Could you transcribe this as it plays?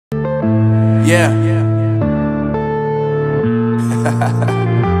Yeah.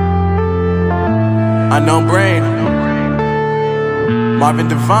 Unknown Brain, Marvin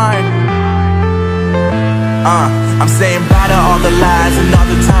Divine. I'm saying bye to all the lies and all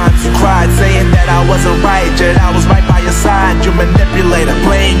the times you cried, saying that I wasn't right, yet I was right by your side. You manipulator,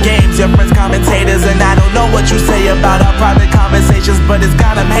 playing games, your friends commentators, and I don't know what you say about our private conversations, but it's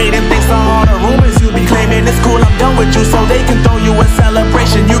got them hating. Thanks to all the rumors you be claiming. It's cool, I'm done with you, so they can throw you a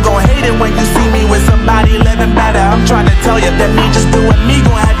celebration. You gon' hate it when you see me with somebody living better. I'm trying to tell you that me just doing me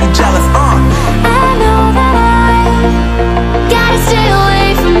gon' have you jealous. I know that I gotta stay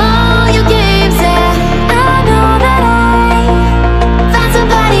away from all your games, yeah. I know that I found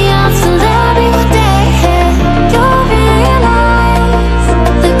somebody else to love me one day, yeah. You'll realize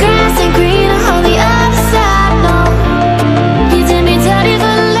the grass ain't greener on the other side, no. You did me dirty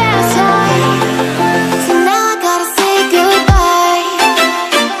for the last time, so now I gotta say goodbye.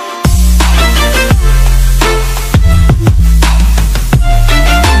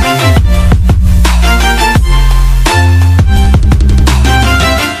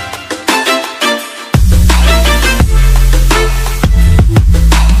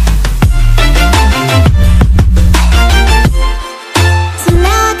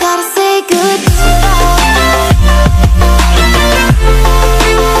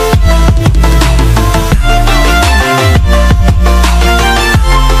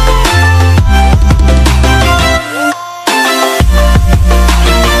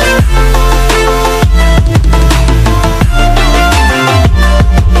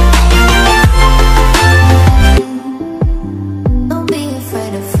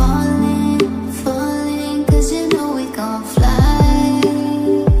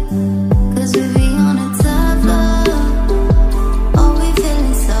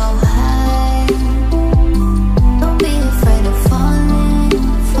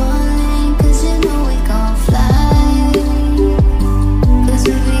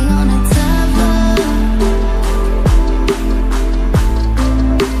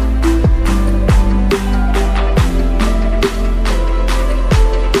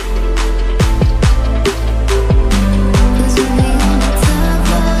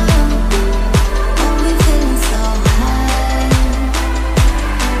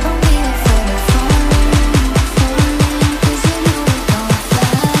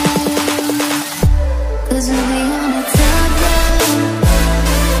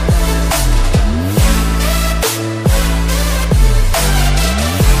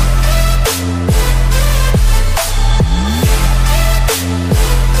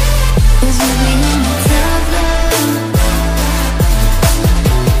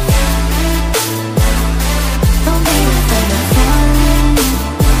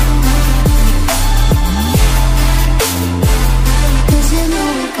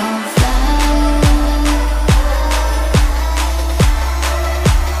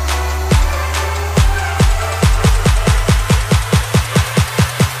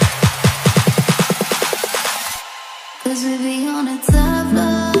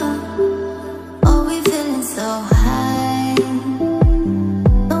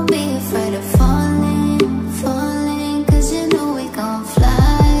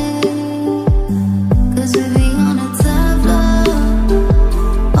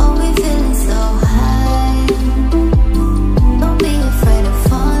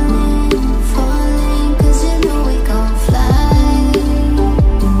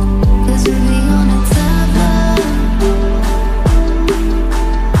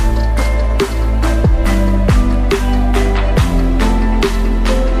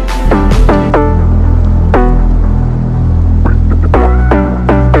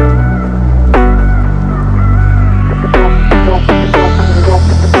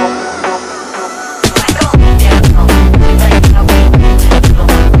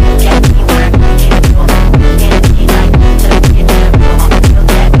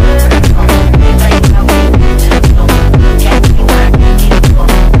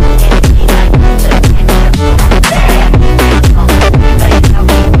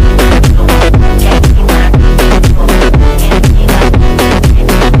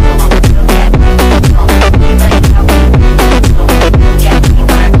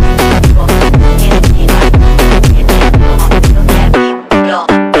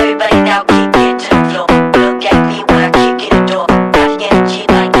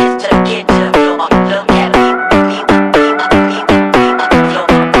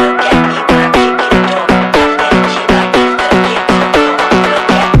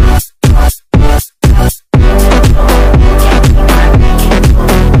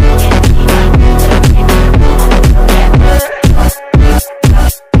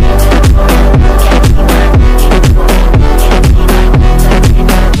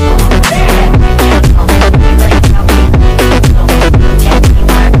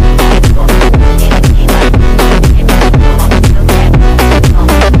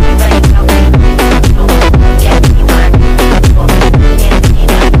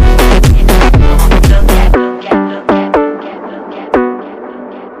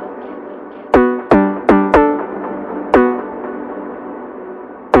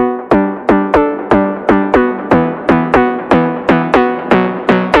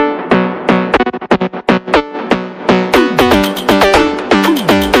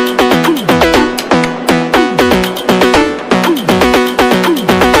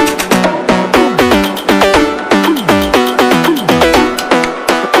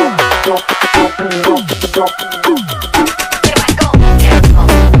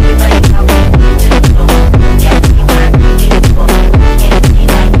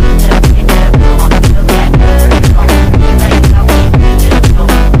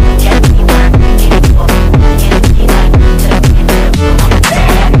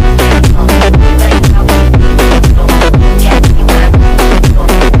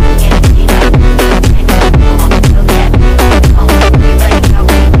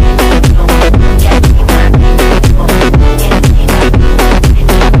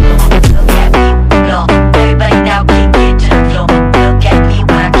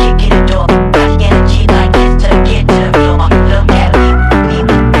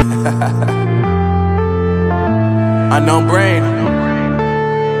 Unknown Brain,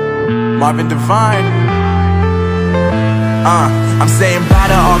 Marvin Divine. I'm saying bye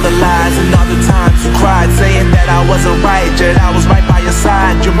to all the lies and all the times you cried, saying that I wasn't right, yet I was right by your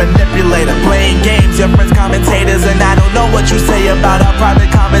side. You manipulator, playing games, your friends commentators, and I don't know what you say about our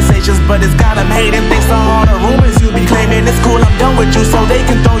private conversations, but it's got them hating. Thanks to all the rumors you be claiming. It's cool, I'm done with you, so they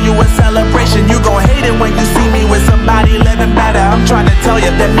can throw you a celebration. You gon' hate it when you see me with somebody living better. I'm trying to tell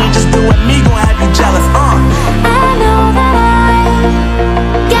you that me just doing me gon' have you jealous.